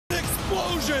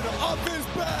explosion off his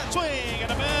bat. Swing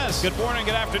and a miss. Good morning,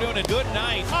 good afternoon, and good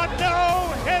night. A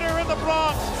no-hitter in the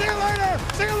Bronx. See you later.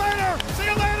 See you later. See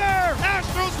you later.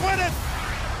 Astros win it.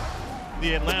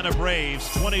 The Atlanta Braves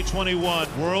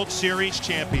 2021 World Series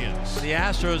champions. The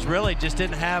Astros really just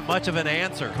didn't have much of an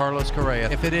answer. Carlos Correa,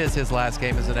 if it is his last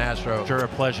game as an Astro, sure a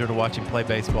pleasure to watch him play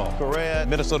baseball. Correa,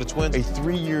 Minnesota Twins, a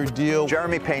 3-year deal.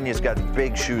 Jeremy Pena's got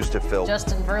big shoes to fill.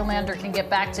 Justin Verlander can get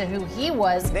back to who he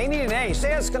was. They need an ace.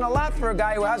 They're asking a lot for a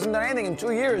guy who hasn't done anything in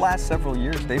 2 years. Last several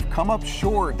years, they've come up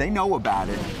short. They know about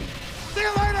it. See you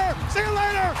later. See you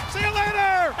later. See you later.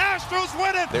 Astros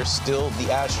win it. They're still the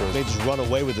Astros. They just run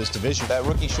away with this division. That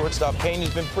rookie shortstop Pena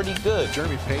has been pretty good.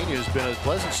 Jeremy Pena has been a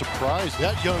pleasant surprise.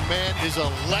 That young man is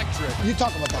electric. You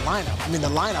talk about the lineup. I mean, the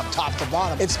lineup top to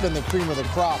bottom, it's been the cream of the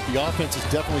crop. The offense has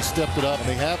definitely stepped it up, and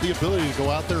they have the ability to go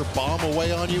out there, bomb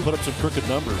away on you, put up some crooked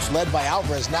numbers. Led by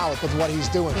Alvarez now with what he's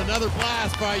doing. Another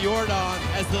blast by Jordan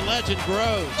as the legend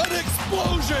grows. An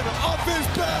explosion off his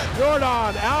bat.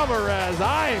 Jordan Alvarez,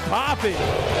 I ain't poppy.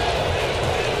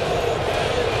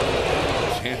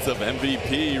 Chance of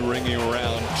MVP ringing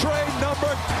around. Trade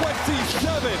number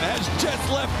 27 has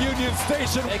just left Union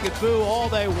Station. They can boo all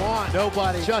they want.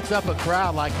 Nobody shuts up a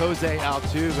crowd like Jose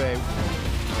Altuve.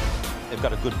 They've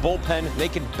got a good bullpen. They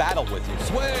can battle with you.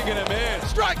 Swing and a miss.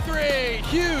 Strike three!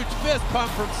 Huge fist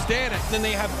pump from Stanek. Then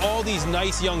they have all these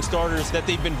nice young starters that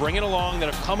they've been bringing along,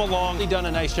 that have come along. They've done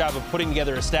a nice job of putting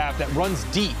together a staff that runs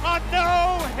deep. A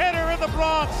no-hitter in the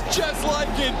Bronx. Just like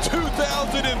in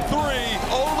 2003,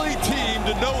 only team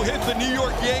to no-hit the New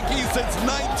York Yankees since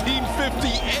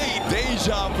 1958.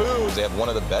 Deja vu. They have one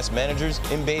of the best managers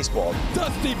in baseball.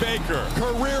 Dusty Baker,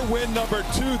 career win number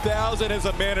 2,000 as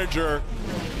a manager.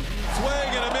 Swing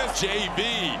and a miss.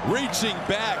 JB reaching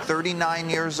back. 39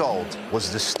 years old.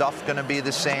 Was the stuff going to be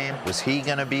the same? Was he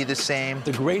going to be the same?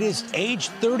 The greatest age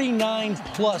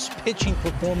 39-plus pitching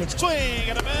performance. Swing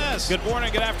and a miss. Good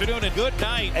morning, good afternoon, and good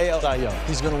night. AL Cy Young.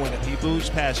 He's going to win it. He moves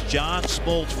past John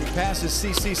Smoltz. He passes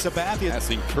CC Sabathia.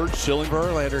 Passing Kurt Schilling.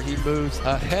 Verlander, he moves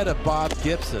ahead of Bob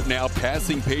Gibson. Now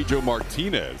passing Pedro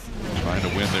Martinez. Trying to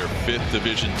win their 5th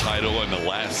division title in the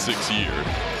last 6 years.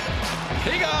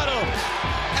 He got him.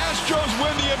 Astros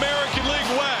win the American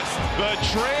League West. The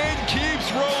train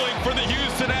keeps rolling for the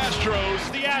Houston Astros.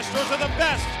 The Astros are the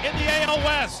best in the AL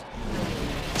West.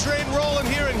 Train rolling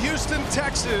here in Houston,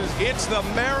 Texas. It's the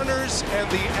Mariners and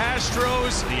the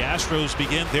Astros. The Astros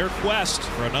begin their quest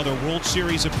for another World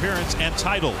Series appearance and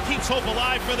title. Keeps hope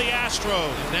alive for the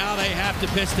Astros. And now they have to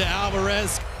pitch to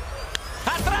Alvarez.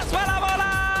 Atrás va la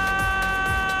bola.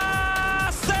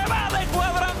 Se va de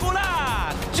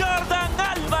cuadrangular. Jordan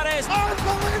Alvarez.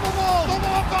 Unbelievable! The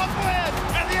walk-off win,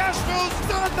 and the Astros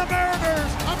stun the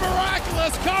Mariners. A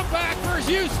miraculous comeback for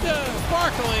Houston.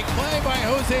 Sparkling play by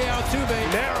Jose Altuve.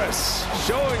 Neris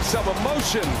showing some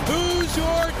emotion. Who's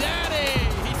your daddy?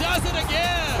 He does it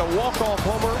again. A walk-off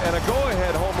homer and a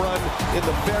go-ahead home run in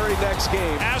the very next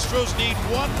game. Astros need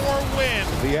one more win.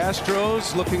 The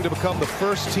Astros looking to become the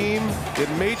first team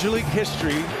in Major League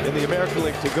history in the American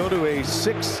League to go to a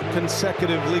 6th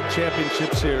consecutive league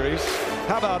championship series.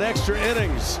 How about extra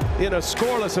innings in a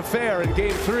scoreless affair in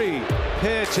Game 3?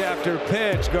 Pitch after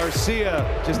pitch, Garcia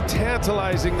just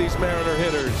tantalizing these Mariner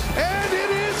hitters. And it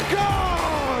is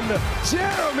gone!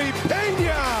 Jeremy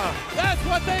Pena! That's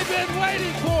what they've been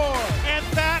waiting for. And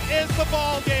that is the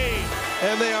ball game.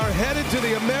 And they are headed to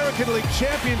the American League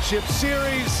Championship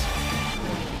Series.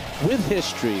 With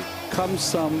history comes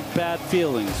some bad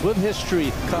feelings. With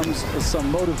history comes some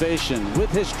motivation.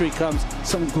 With history comes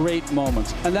some great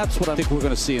moments. And that's what I think we're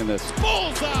going to see in this.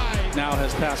 Bullseye! Now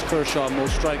has passed Kershaw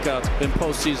most strikeouts in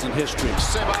postseason history.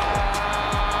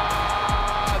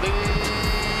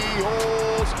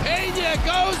 Pena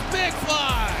goes big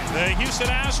fly. The Houston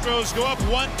Astros go up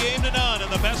 1-0 in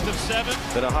the best of 7.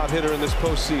 Been a hot hitter in this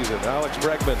postseason, Alex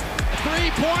Bregman.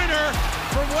 Three-pointer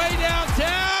from way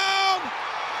downtown.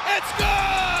 It's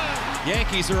good!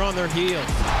 Yankees are on their heels.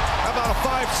 How about a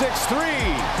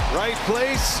 5-6-3? Right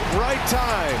place, right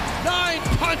time. 9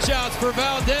 punch-outs for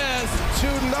Valdez.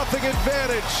 2-0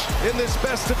 advantage in this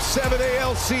best of 7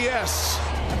 ALCS.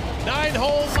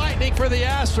 9-hole lightning for the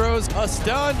Astros. A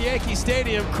stunned Yankee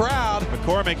Stadium crowd.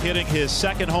 McCormick hitting his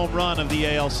 2nd home run of the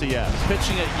ALCS.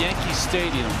 Pitching at Yankee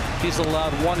Stadium, he's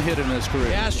allowed 1 hit in his career.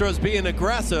 The Astros being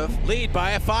aggressive, lead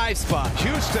by a 5 spot.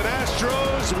 Houston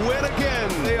Astros win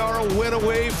again. They are a win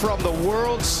away from the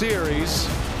World Series.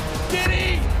 Did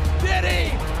he? Did he?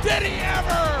 Did he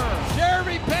ever?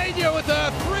 Jeremy Pena with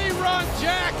a 3-run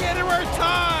jack, and we're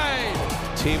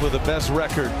tied. Team with the best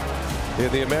record in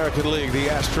the American League, the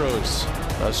Astros.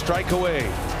 A strike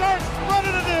away. Starts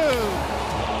running anew.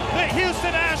 The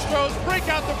Houston Astros break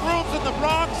out the brooms in the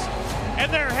Bronx,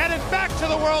 and they're headed back to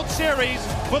the World Series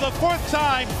for the 4th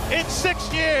time in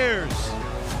 6 years.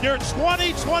 Your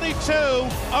 2022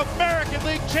 American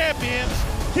League champions,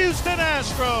 Houston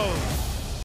Astros.